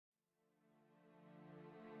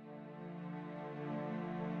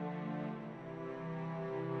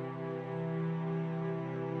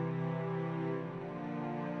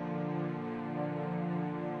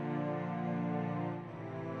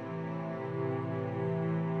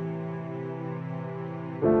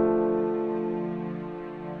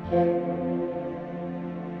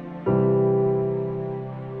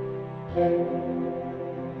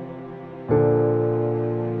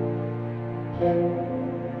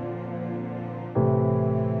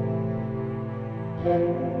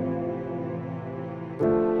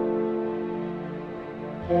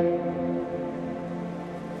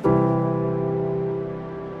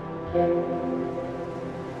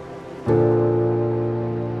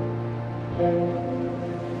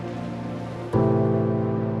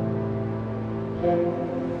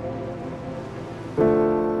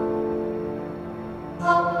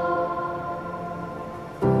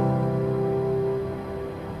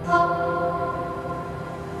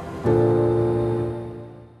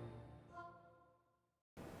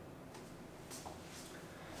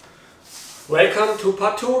Welcome to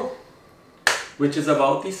part 2, which is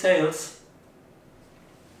about the sails.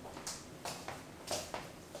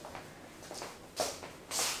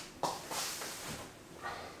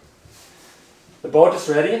 The boat is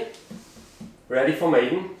ready for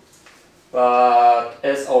maiden, but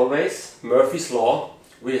as always, Murphy's Law,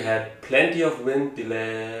 we had plenty of wind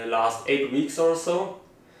the last 8 weeks or so,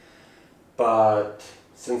 but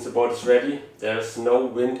since the boat is ready, there's no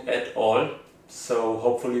wind at all, so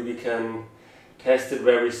hopefully we can test it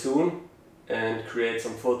very soon and create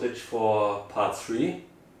some footage for part 3.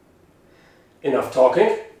 Enough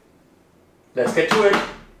talking, let's get to it.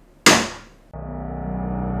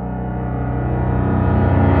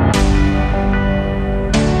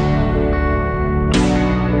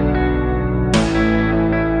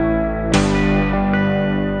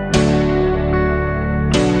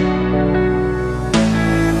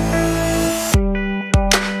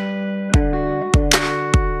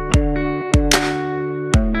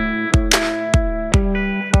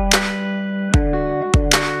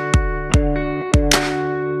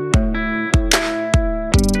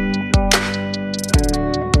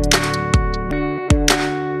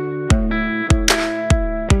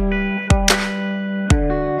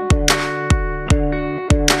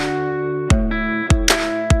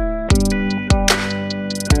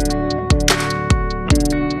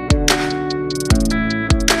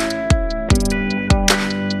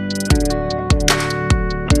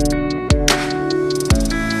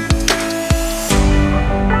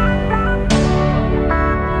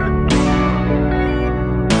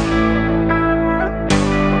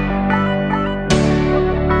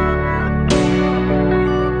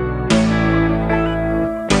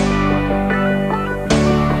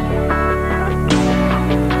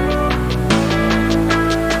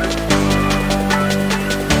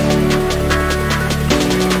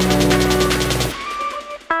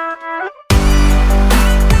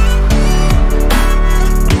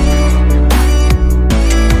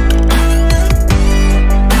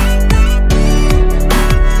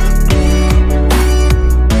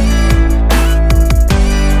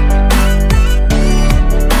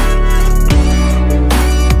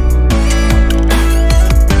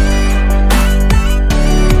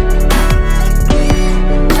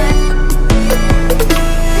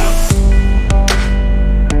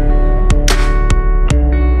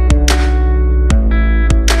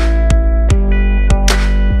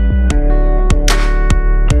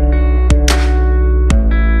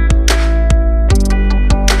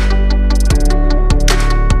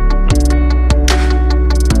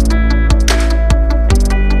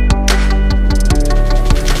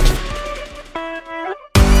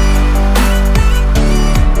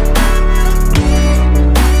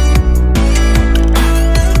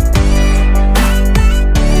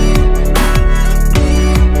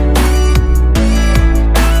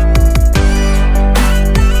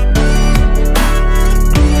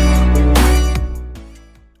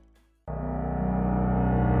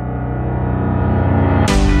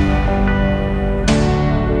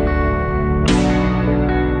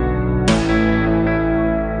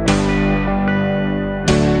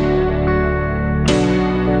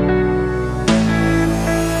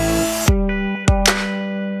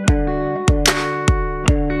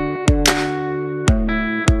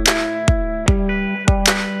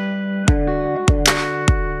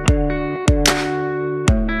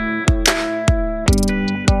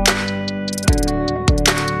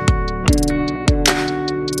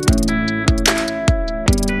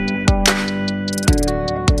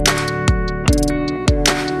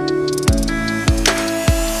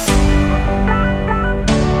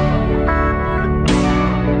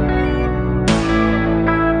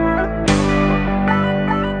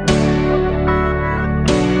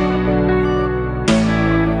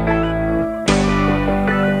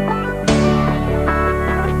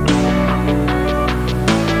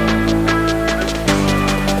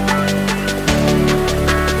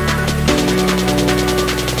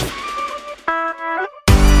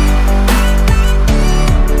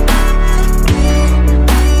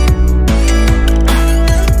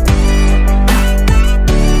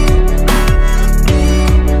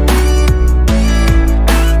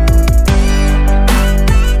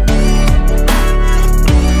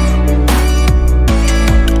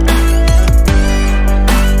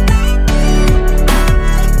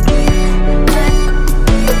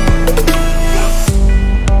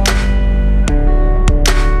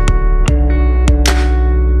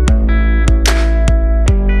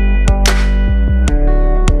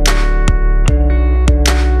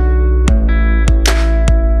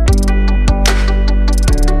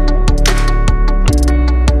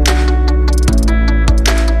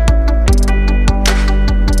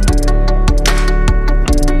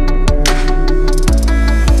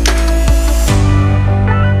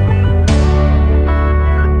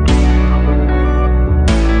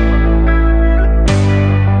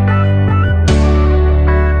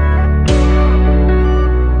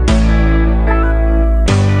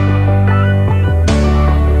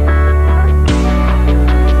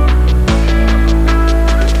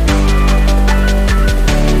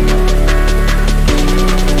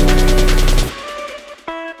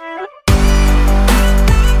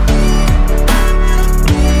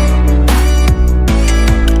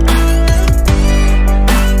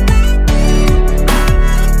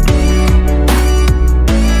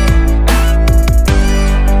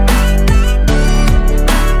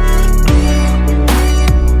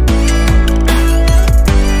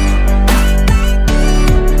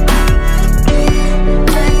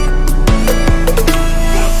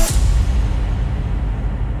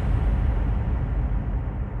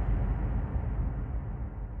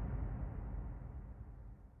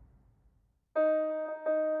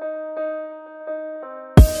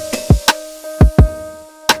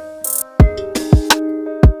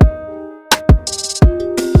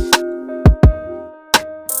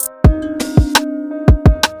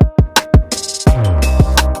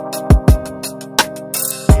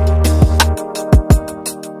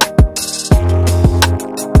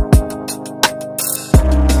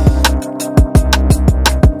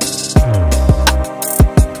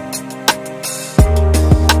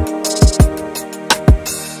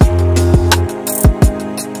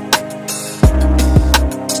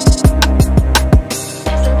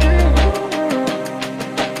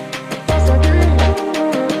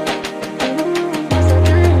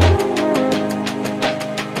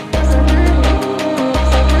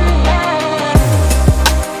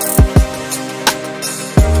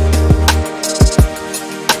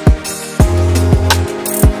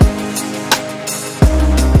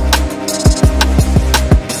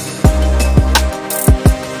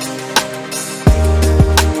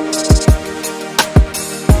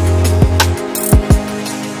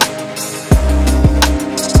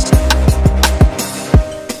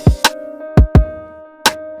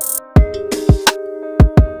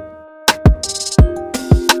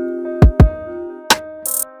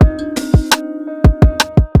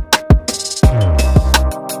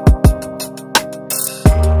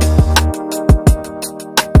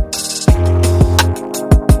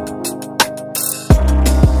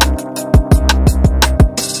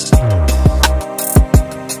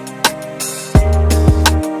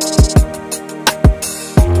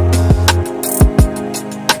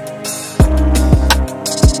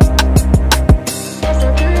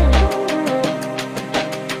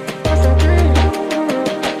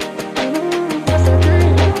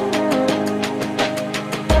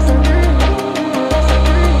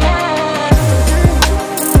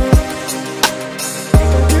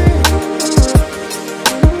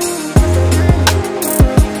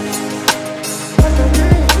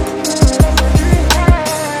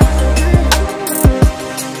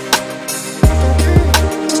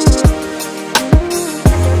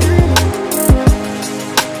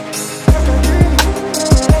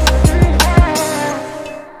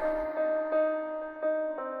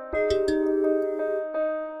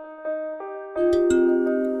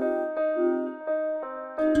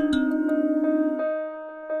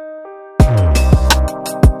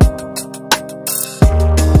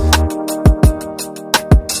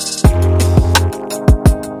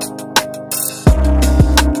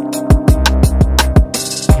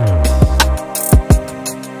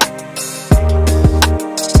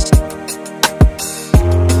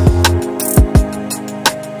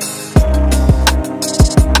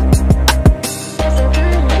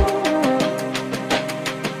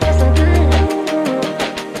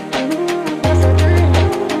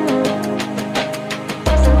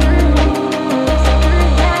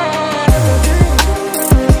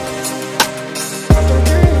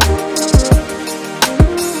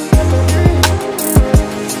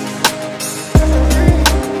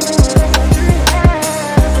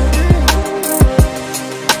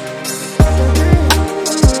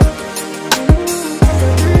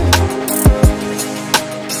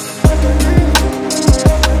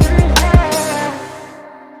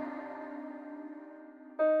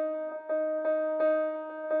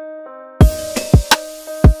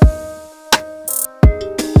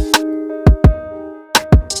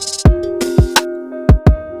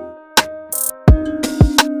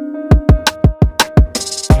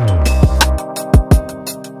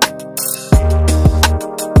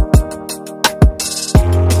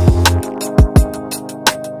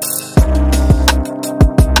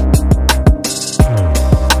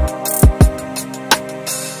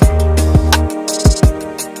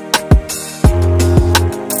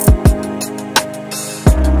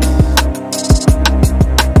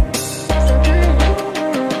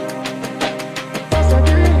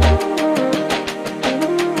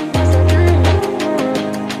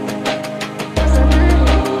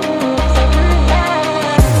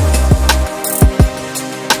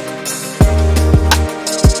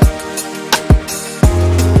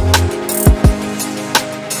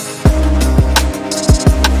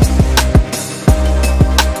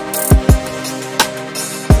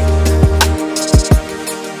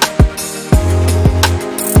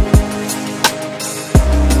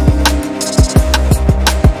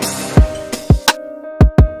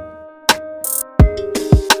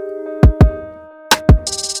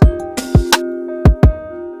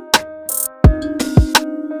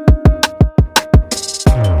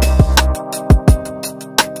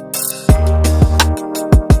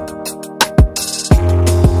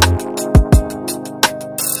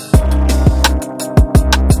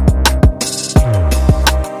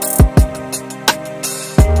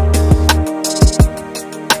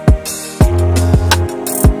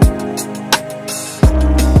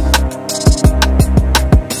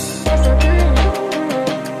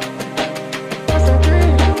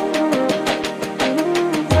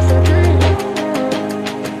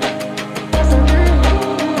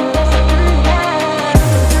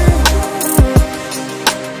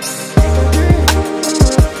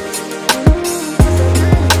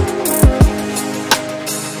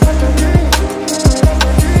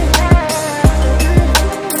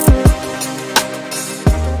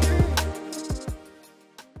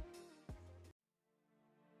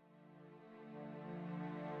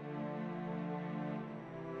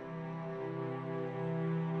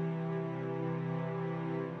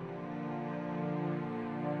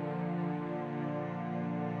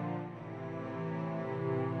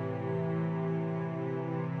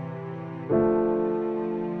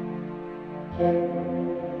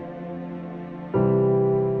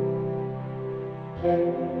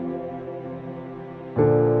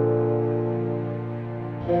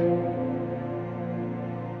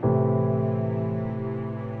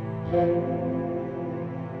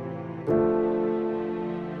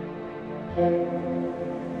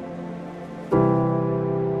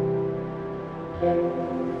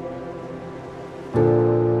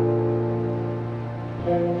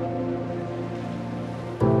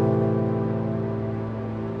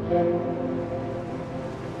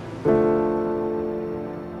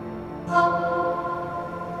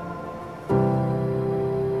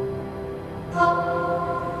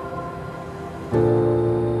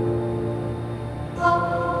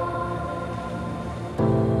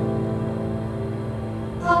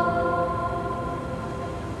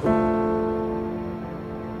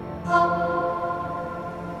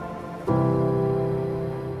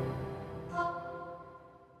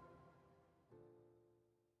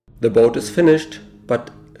 The boat is finished,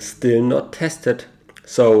 but still not tested,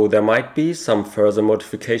 so there might be some further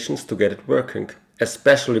modifications to get it working,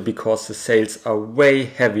 especially because the sails are way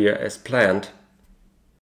heavier as planned.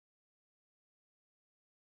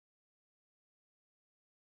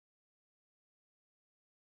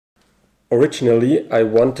 Originally, I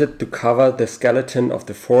wanted to cover the skeleton of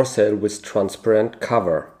the foresail with transparent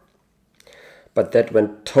cover, but that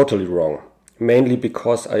went totally wrong. Mainly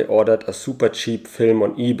because I ordered a super cheap film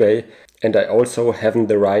on eBay and I also haven't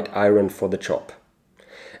the right iron for the job.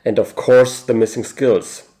 And of course the missing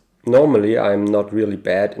skills. Normally I'm not really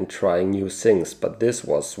bad in trying new things, but this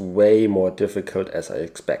was way more difficult as I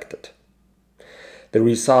expected. The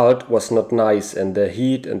result was not nice and the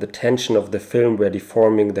heat and the tension of the film were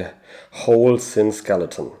deforming the whole thin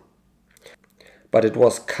skeleton. But it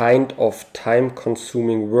was kind of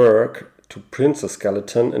time-consuming work to print the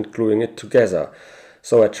skeleton and gluing it together,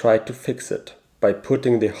 so I tried to fix it by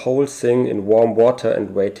putting the whole thing in warm water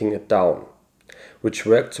and weighting it down, which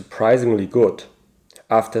worked surprisingly good.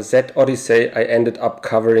 After that odyssey I ended up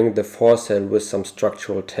covering the foresail with some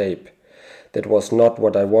structural tape. That was not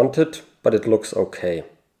what I wanted, but it looks okay.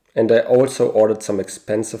 And I also ordered some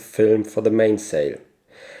expensive film for the mainsail,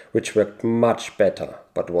 which worked much better,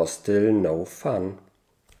 but was still no fun.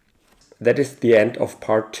 That is the end of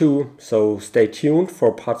part 2, so stay tuned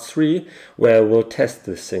for part 3 where we'll test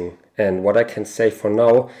this thing. And what I can say for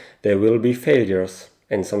now, there will be failures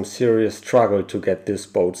and some serious struggle to get this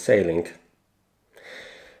boat sailing.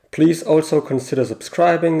 Please also consider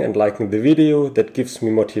subscribing and liking the video, that gives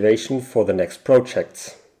me motivation for the next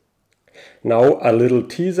projects. Now a little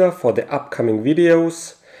teaser for the upcoming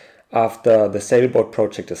videos. After the sailboat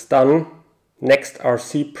project is done, next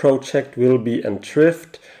RC project will be a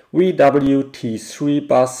drift VW T3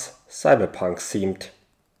 bus cyberpunk themed.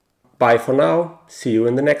 Bye for now, see you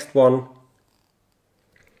in the next one.